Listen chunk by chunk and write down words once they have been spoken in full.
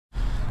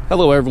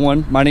Hello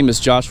everyone, my name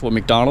is Joshua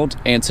McDonald,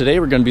 and today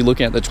we're going to be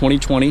looking at the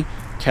 2020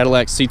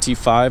 Cadillac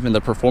CT5 in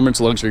the Performance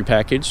Luxury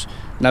Package.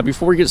 Now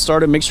before we get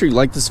started, make sure you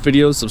like this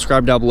video,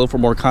 subscribe down below for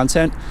more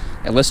content,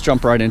 and let's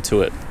jump right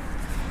into it.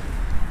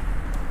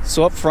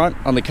 So up front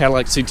on the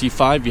Cadillac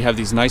CT5, you have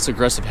these nice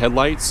aggressive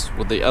headlights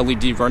with the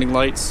LED running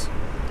lights,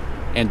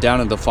 and down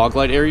in the fog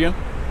light area,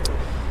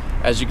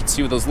 as you can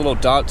see with those little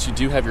dots, you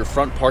do have your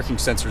front parking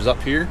sensors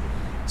up here,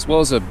 as well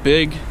as a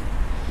big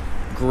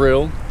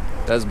grille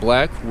that's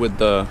black with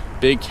the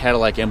big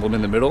Cadillac emblem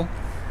in the middle.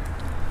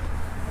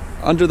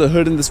 Under the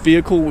hood in this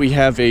vehicle, we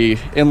have a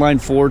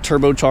inline-4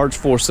 turbocharged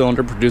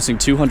 4-cylinder producing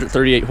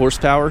 238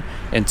 horsepower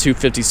and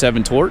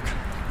 257 torque.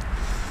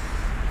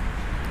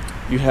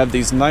 You have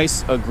these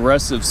nice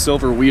aggressive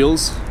silver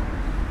wheels,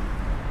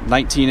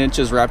 19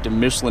 inches wrapped in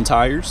Michelin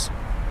tires.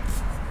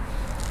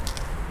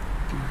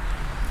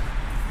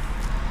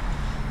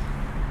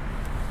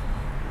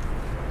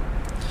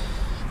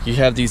 You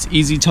have these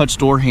easy touch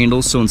door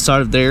handles, so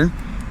inside of there,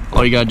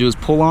 all you gotta do is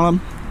pull on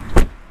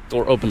them,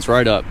 door opens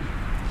right up.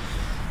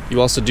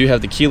 You also do have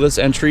the keyless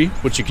entry,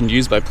 which you can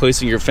use by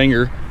placing your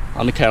finger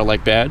on the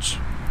Cadillac badge.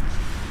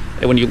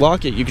 And when you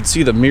lock it, you can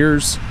see the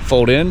mirrors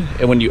fold in,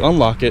 and when you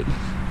unlock it,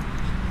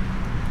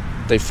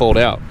 they fold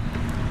out,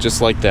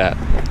 just like that.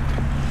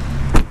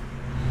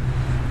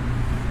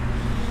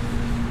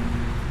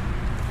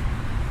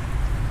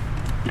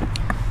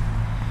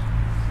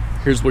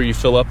 Here's where you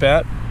fill up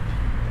at.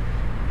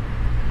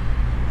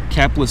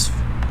 Capless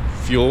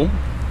fuel.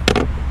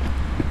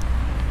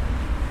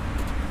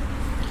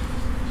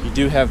 You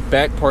do have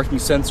back parking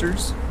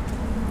sensors.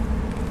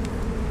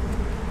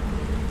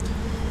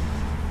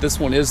 This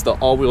one is the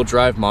all-wheel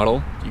drive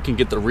model. You can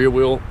get the rear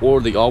wheel or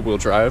the all-wheel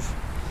drive.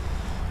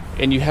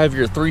 And you have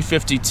your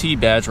 350T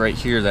badge right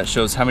here that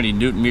shows how many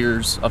newton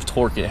meters of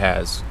torque it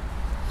has.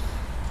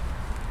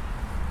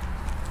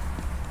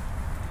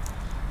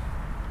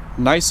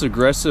 Nice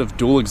aggressive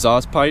dual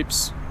exhaust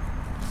pipes.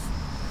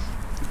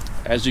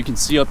 As you can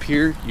see up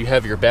here, you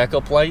have your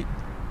backup light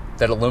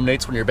that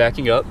illuminates when you're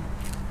backing up.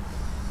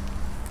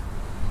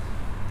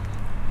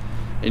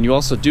 And you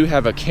also do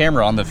have a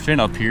camera on the fin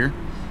up here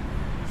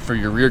for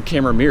your rear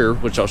camera mirror,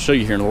 which I'll show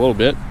you here in a little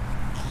bit.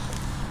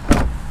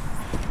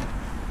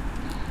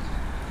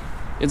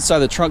 Inside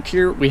the trunk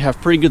here, we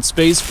have pretty good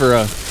space for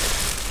a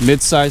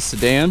mid-size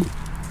sedan.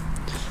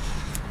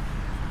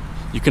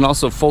 You can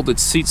also fold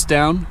its seats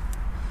down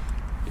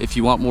if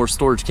you want more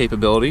storage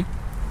capability.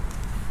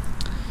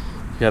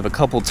 You have a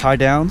couple tie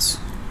downs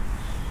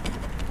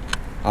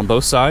on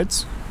both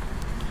sides.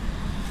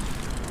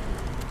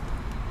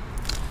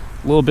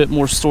 A little bit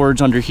more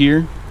storage under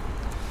here.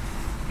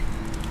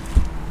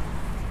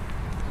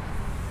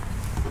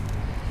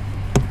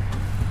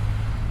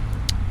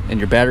 And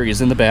your battery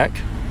is in the back.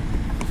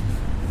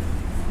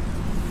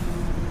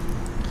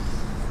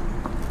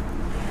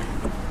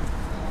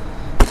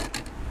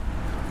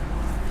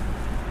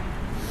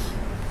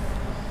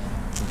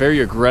 Very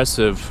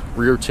aggressive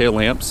rear tail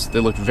lamps. They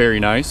look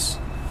very nice.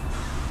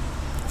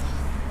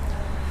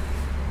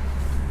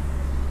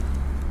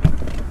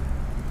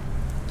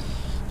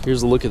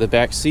 Here's a look at the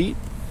back seat.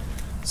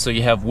 So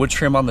you have wood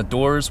trim on the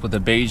doors with a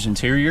beige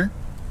interior.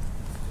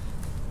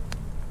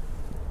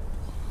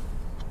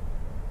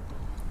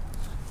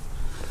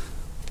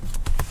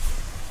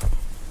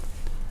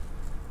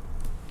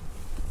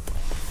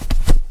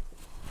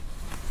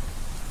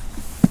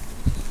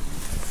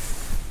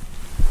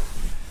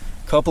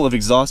 Couple of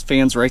exhaust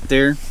fans right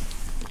there.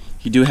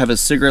 You do have a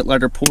cigarette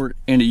lighter port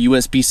and a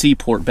USB-C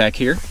port back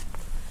here.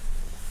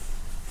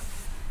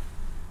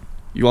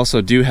 You also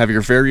do have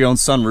your very own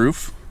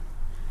sunroof,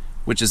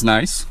 which is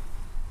nice.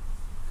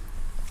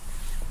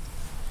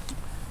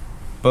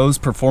 Bose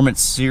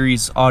Performance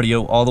Series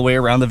audio all the way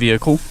around the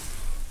vehicle.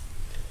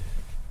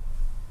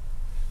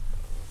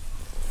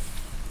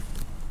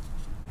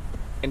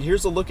 And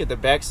here's a look at the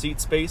back seat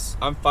space.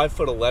 I'm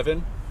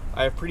 5'11".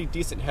 I have pretty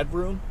decent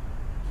headroom,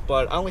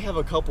 but I only have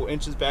a couple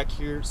inches back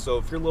here, so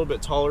if you're a little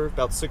bit taller,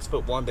 about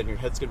 6'1", then your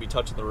head's gonna be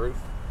touching the roof.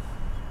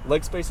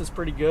 Leg space is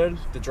pretty good.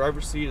 The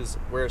driver's seat is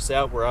where it's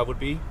at, where I would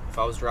be if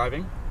I was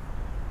driving.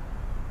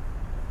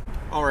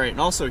 All right,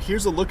 and also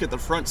here's a look at the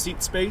front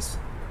seat space.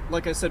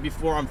 Like I said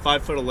before, I'm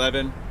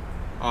 5'11".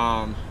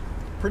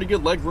 Pretty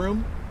good leg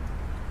room.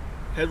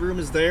 Headroom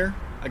is there.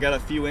 I got a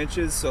few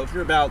inches, so if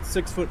you're about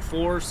 6'4"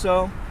 or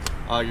so,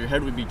 your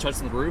head would be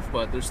touching the roof,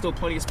 but there's still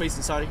plenty of space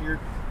inside of here.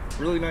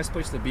 Really nice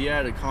place to be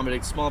at. It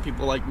accommodates small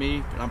people like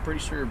me, and I'm pretty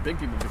sure big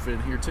people can fit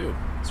in here too.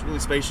 It's really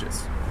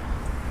spacious.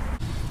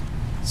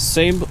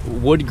 Same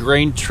wood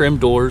grain trim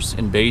doors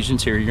and beige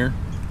interior.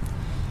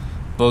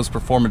 Bose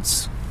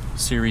Performance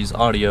Series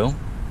audio.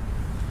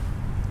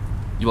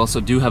 You also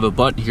do have a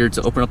button here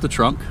to open up the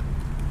trunk.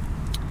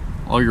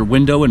 All your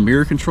window and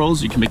mirror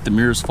controls, you can make the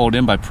mirrors fold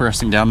in by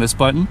pressing down this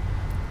button.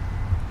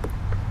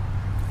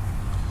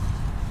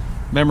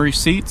 Memory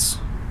seats.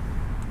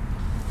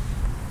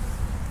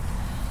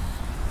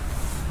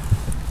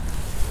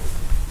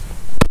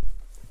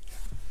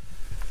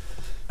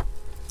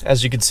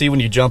 As you can see,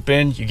 when you jump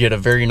in, you get a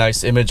very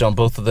nice image on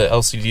both of the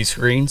LCD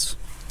screens.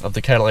 of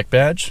the Cadillac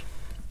badge.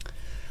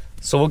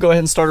 So we'll go ahead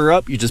and start her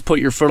up. You just put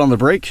your foot on the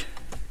brake,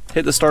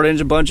 hit the start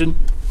engine button,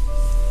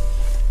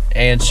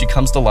 and she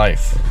comes to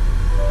life.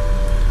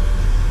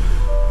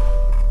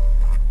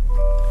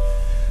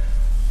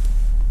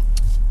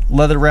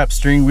 Leather wrapped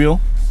steering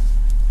wheel.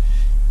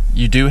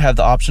 You do have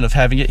the option of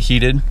having it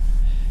heated.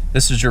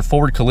 This is your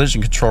forward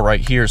collision control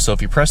right here, so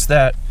if you press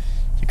that,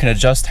 you can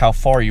adjust how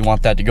far you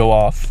want that to go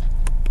off.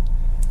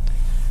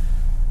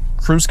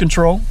 Cruise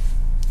control.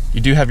 You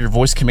do have your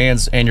voice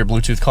commands and your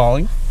Bluetooth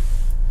calling.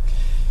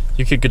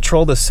 You can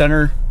control the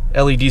center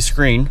LED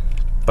screen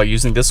by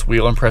using this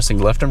wheel and pressing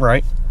left and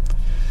right.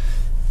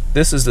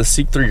 This is the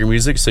seek through your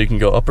music, so you can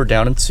go up or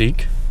down and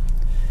seek.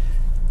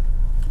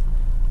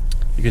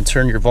 You can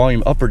turn your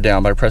volume up or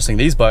down by pressing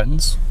these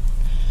buttons.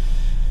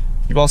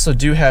 You also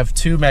do have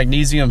 2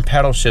 magnesium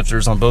paddle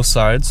shifters on both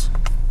sides.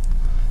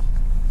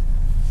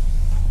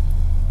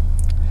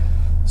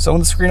 So on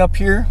the screen up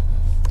here,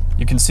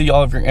 you can see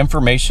all of your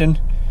information: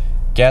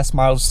 gas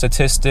mileage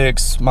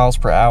statistics, miles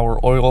per hour,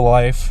 oil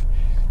life,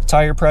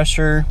 tire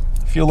pressure,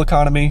 fuel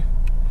economy,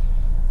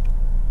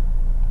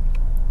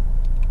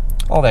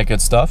 all that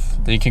good stuff.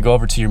 Then you can go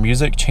over to your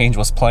music, change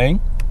what's playing.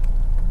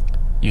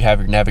 You have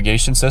your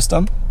navigation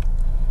system,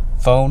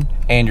 phone,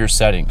 and your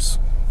settings.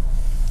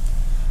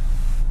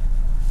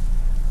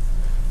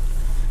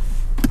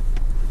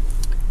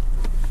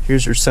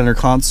 Here's your center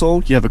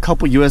console. You have a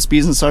couple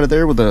USBs inside of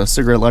there with a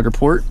cigarette lighter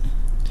port.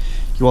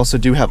 You also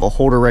do have a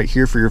holder right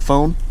here for your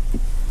phone.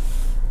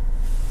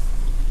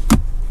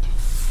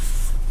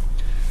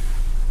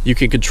 You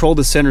can control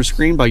the center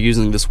screen by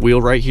using this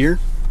wheel right here.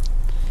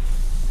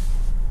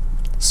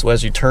 So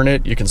as you turn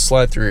it, you can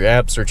slide through your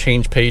apps or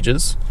change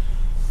pages.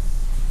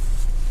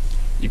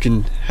 You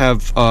can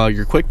have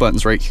your quick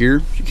buttons right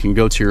here. You can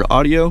go to your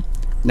audio,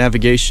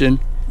 navigation,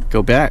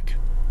 go back,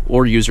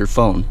 or use your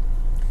phone.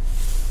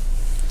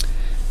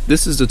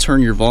 This is to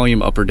turn your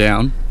volume up or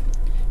down,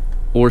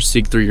 or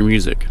seek through your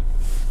music.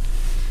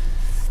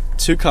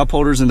 2 cup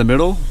holders in the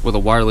middle with a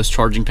wireless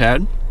charging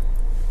pad.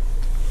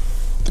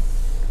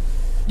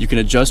 You can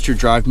adjust your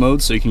drive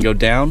mode, so you can go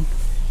down,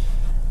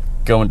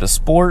 go into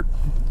sport,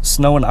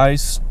 snow and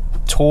ice,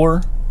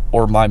 tour,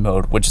 or my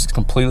mode, which is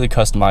completely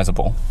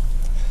customizable.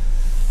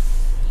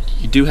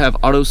 You do have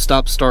auto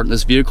stop start in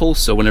this vehicle,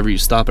 so whenever you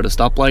stop at a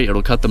stoplight,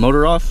 it'll cut the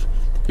motor off.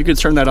 You can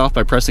turn that off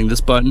by pressing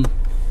this button.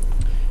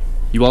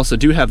 You also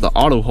do have the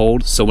auto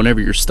hold, so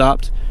whenever you're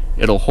stopped,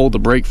 it'll hold the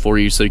brake for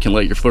you so you can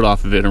let your foot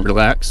off of it and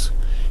relax.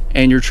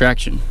 And your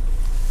traction.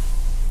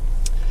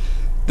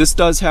 This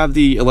does have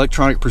the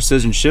electronic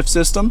precision shift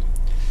system.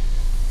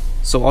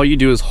 So all you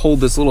do is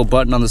hold this little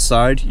button on the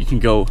side. You can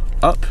go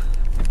up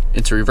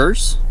into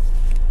reverse,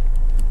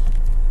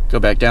 go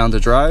back down to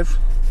drive,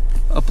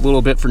 up a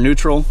little bit for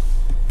neutral,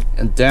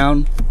 and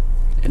down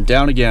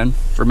again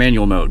for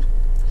manual mode.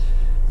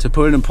 To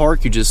put it in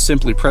park, you just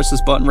simply press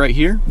this button right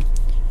here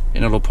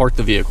and it'll park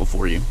the vehicle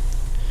for you.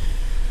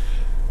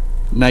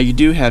 Now you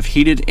do have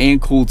heated and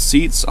cooled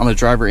seats on the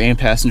driver and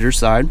passenger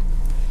side.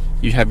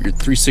 You have your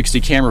 360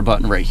 camera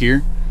button right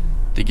here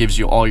that gives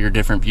you all your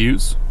different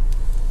views.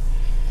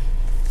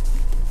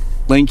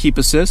 Lane keep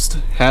assist,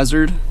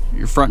 hazard,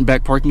 your front and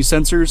back parking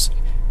sensors,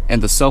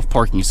 and the self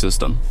parking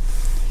system.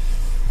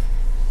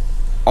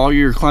 All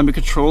your climate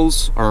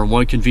controls are in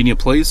one convenient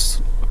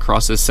place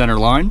across this center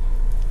line.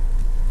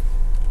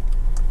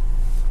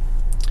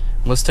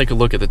 Let's take a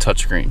look at the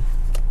touchscreen.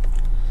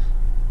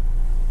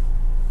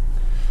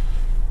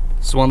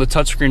 So on the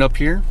touchscreen up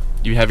here,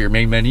 you have your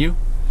main menu,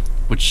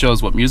 which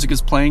shows what music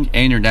is playing,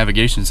 and your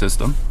navigation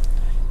system.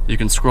 You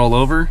can scroll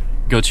over,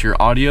 go to your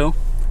audio.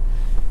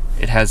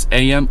 It has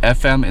AM,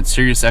 FM, and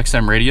Sirius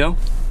XM radio.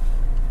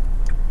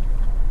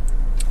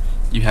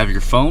 You have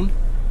your phone,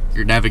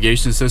 your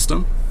navigation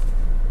system.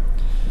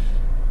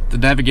 The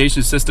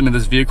navigation system in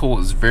this vehicle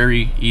is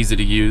very easy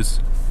to use.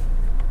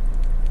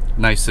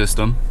 Nice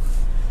system.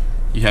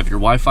 You have your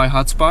Wi-Fi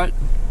hotspot,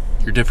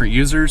 your different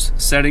users,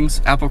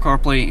 settings, Apple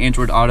CarPlay,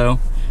 Android Auto,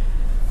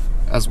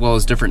 as well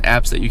as different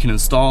apps that you can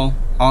install.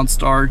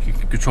 OnStar, you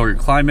can control your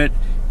climate.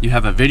 You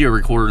have a video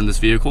recorder in this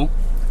vehicle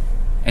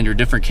and your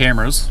different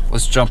cameras.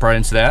 Let's jump right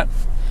into that.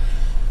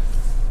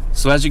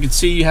 So as you can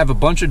see, you have a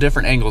bunch of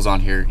different angles on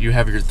here. You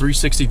have your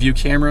 360 view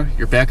camera,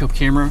 your backup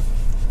camera.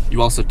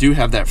 You also do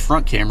have that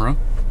front camera.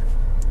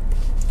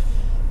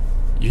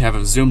 You have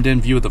a zoomed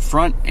in view of the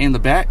front and the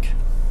back.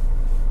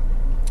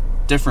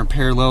 Different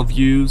parallel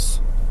views.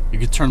 You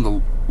can turn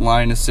the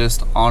line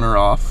assist on or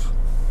off,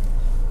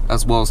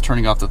 as well as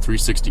turning off the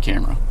 360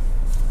 camera.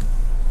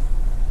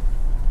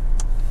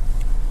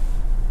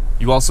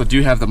 You also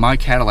do have the My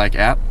Cadillac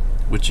app,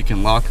 which you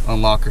can lock,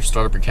 unlock, or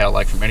start up your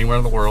Cadillac from anywhere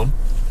in the world.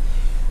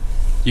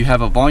 You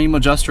have a volume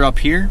adjuster up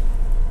here.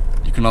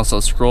 You can also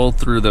scroll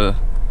through the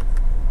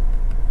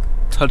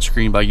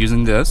touchscreen by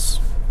using this,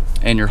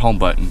 and your home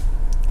button.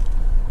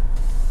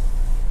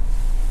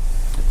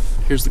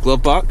 Here's the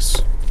glove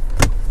box.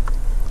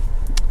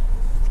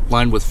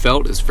 Lined with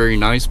felt, is very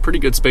nice. Pretty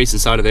good space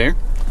inside of there.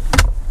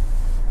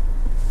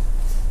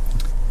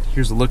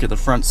 Here's a look at the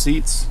front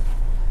seats.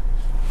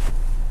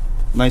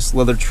 Nice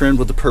leather trim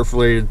with the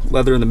perforated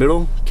leather in the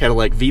middle.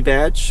 Cadillac V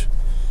badge.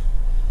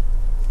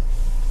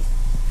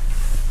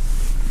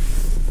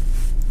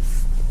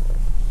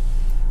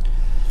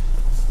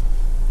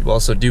 You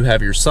also do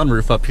have your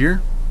sunroof up here,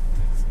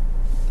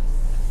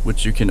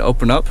 which you can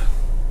open up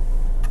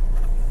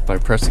by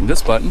pressing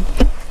this button,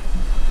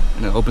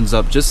 and it opens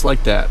up just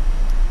like that.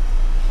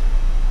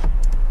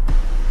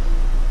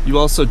 You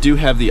also do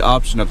have the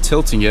option of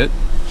tilting it.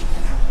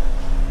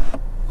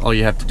 All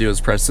you have to do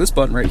is press this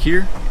button right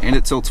here and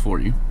it tilts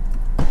for you.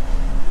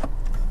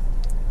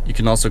 You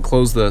can also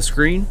close the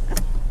screen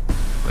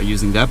by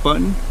using that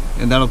button,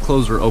 and that'll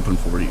close or open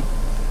for you.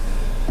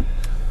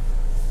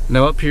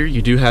 Now up here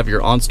you do have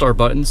your OnStar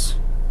buttons,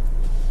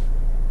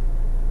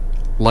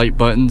 light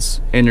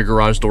buttons, and your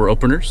garage door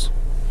openers.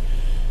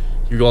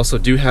 You also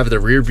do have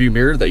the rear view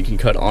mirror that you can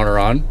cut on or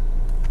on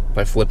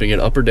by flipping it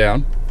up or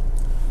down.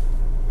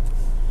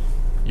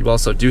 You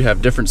also do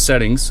have different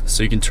settings,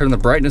 so you can turn the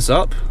brightness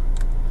up,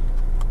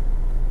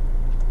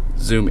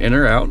 zoom in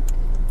or out,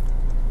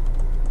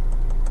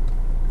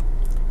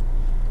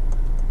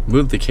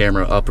 move the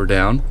camera up or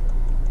down,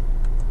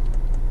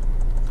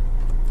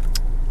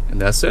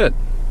 and that's it.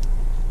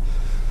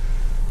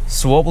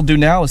 So what we'll do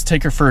now is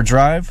take her for a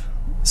drive,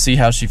 see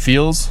how she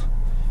feels.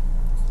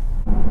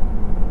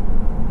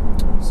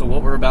 So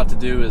what we're about to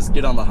do is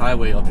get on the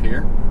highway up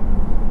here,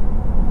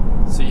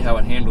 see how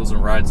it handles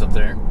and rides up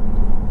there.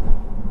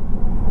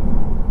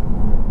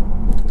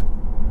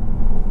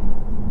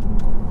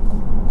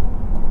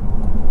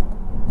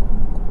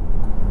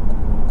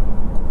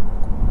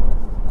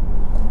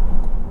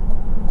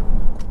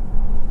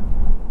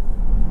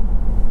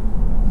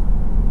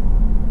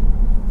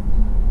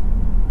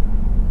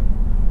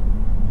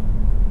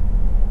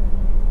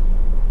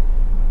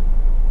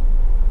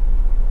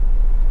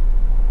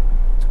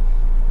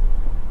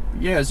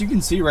 Yeah, as you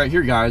can see right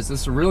here, guys,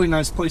 this is a really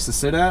nice place to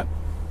sit at.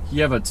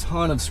 You have a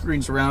ton of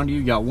screens around you.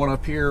 You got one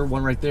up here,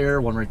 one right there,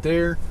 one right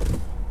there.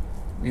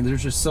 I mean,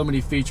 there's just so many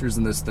features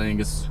in this thing.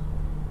 It's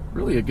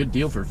really a good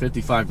deal for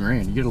 55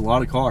 grand. You get a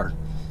lot of car.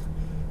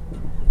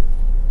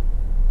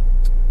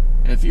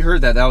 And if you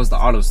heard that, that was the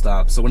auto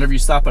stop. So whenever you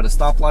stop at a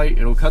stoplight,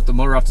 it'll cut the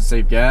motor off to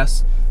save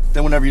gas.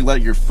 Then whenever you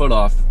let your foot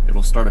off,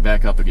 it'll start it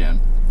back up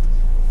again.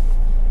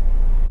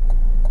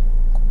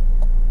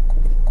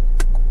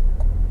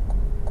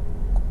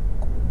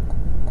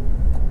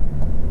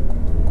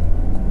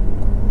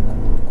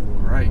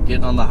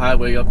 Getting on the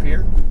highway up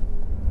here.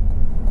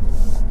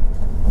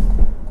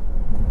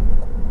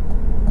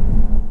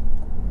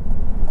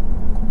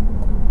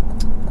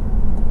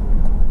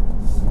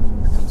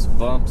 Here comes some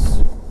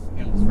bumps.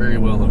 Handles very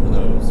well over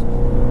those.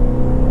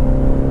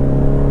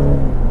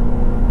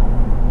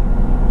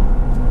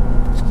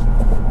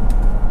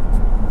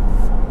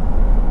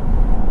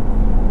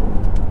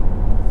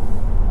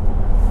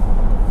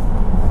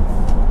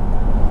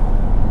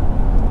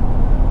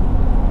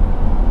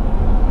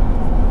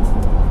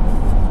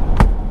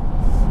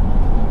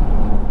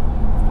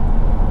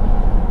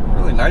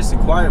 Nice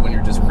and quiet when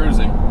you're just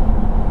cruising.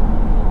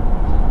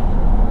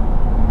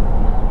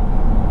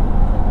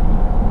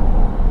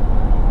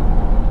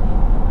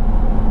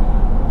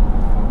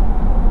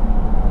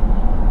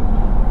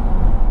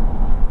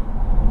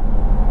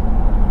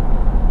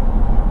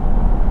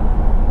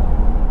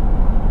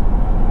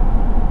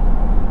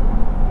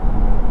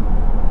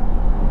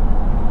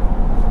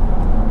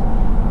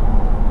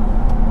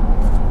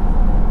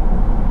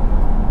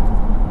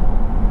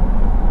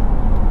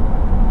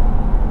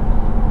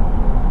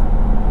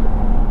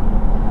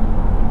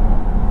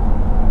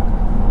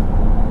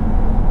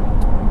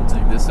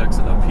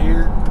 Exit up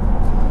here.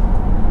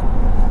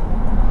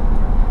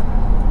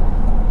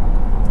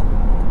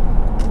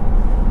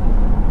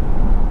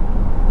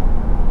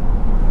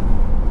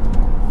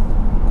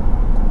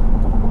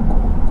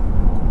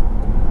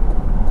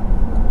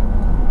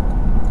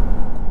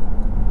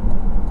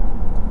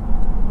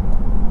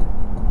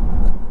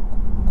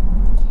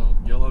 Oh,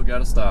 yellow,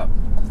 gotta stop.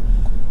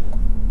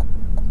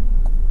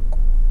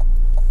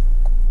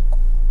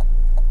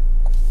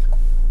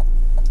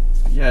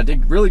 Yeah, it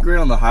did really great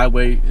on the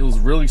highway. It was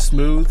really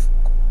smooth,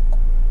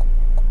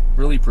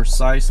 really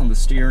precise on the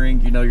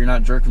steering. You know, you're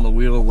not jerking the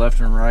wheel left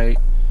and right.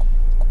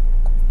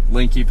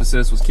 Lane keep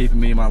assist was keeping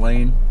me in my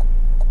lane.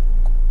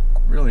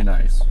 Really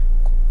nice.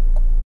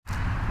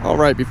 All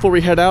right, before we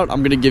head out,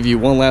 I'm gonna give you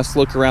one last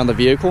look around the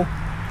vehicle.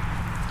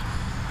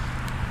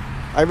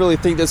 I really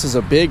think this is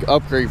a big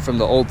upgrade from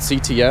the old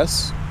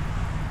CTS.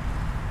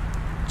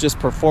 Just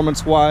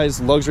performance-wise,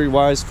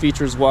 luxury-wise,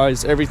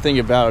 features-wise, everything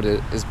about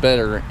it is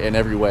better in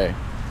every way.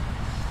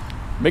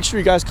 Make sure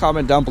you guys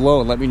comment down below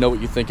and let me know what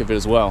you think of it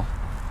as well.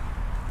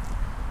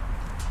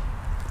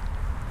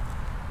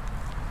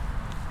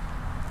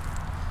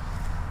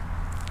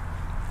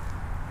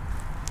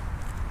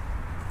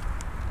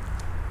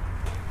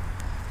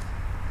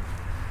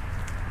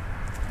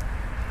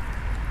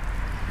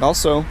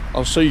 Also,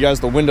 I'll show you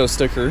guys the window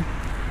sticker.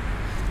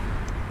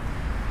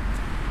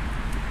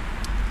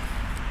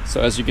 So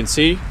as you can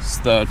see, it's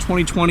the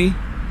 2020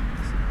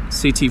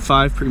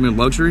 CT5 Premium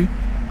Luxury.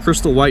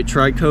 crystal white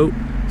tri-coat,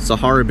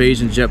 Sahara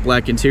beige and jet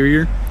black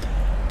interior,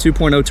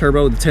 2.0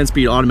 turbo with a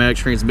 10-speed automatic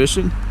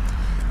transmission.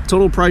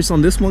 Total price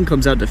on this one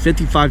comes out to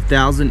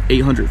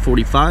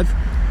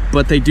 $55,845,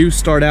 but they do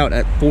start out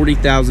at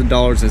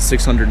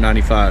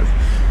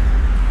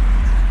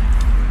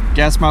 $40,695.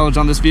 Gas mileage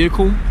on this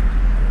vehicle,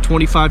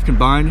 25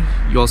 combined.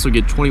 You also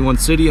get 21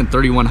 city and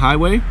 31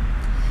 highway.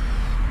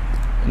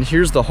 And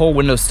here's the whole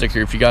window sticker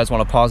if you guys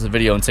want to pause the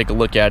video and take a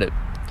look at it.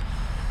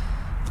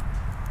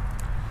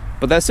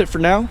 But that's it for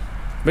now.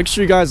 Make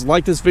sure you guys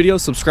like this video,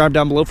 subscribe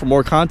down below for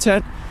more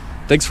content.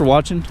 Thanks for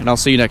watching, and I'll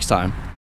see you next time.